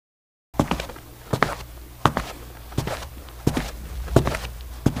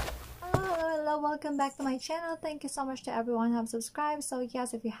Hello, welcome back to my channel. Thank you so much to everyone who have subscribed. So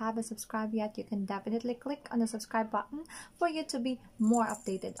yes, if you haven't subscribed yet, you can definitely click on the subscribe button for you to be more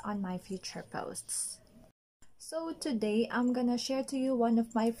updated on my future posts. So today I'm gonna share to you one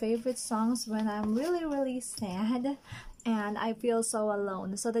of my favorite songs when I'm really sad and I feel so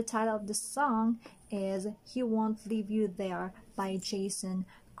alone. So the title of the song is He Won't Leave You There by Jason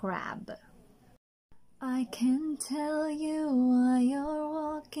Crabb. I can tell you why you're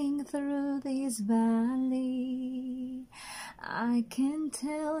walking through this valley. I can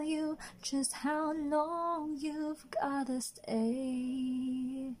tell you just how long you've gotta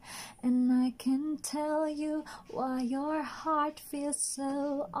stay. And I can tell you why your heart feels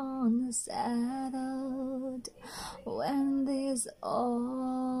so unsettled. When this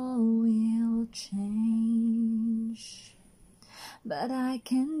all will change. But I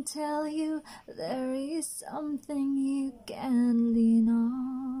can tell you there is something you can lean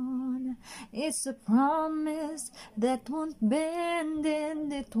on. It's a promise that won't bend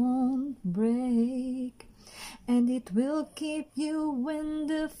and it won't break. And it will keep you when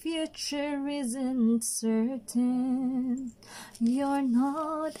the future isn't certain. You're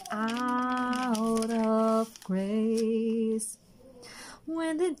not out of grace.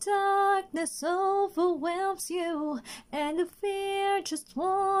 When the darkness overwhelms you and the fear just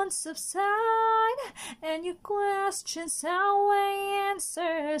won't subside, and your questions outweigh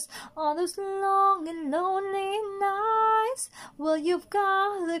answers on those long and lonely nights, well, you've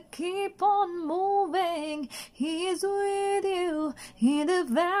got to keep on moving. He is with you in the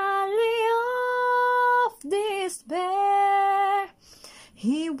valley of despair.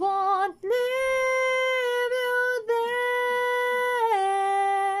 He won't leave you there.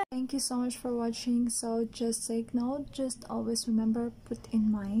 Thank you so much for watching. So just take note, just always remember, put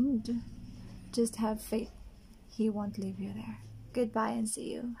in mind, just have faith. He won't leave you there. Goodbye and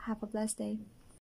see you. Have a blessed day.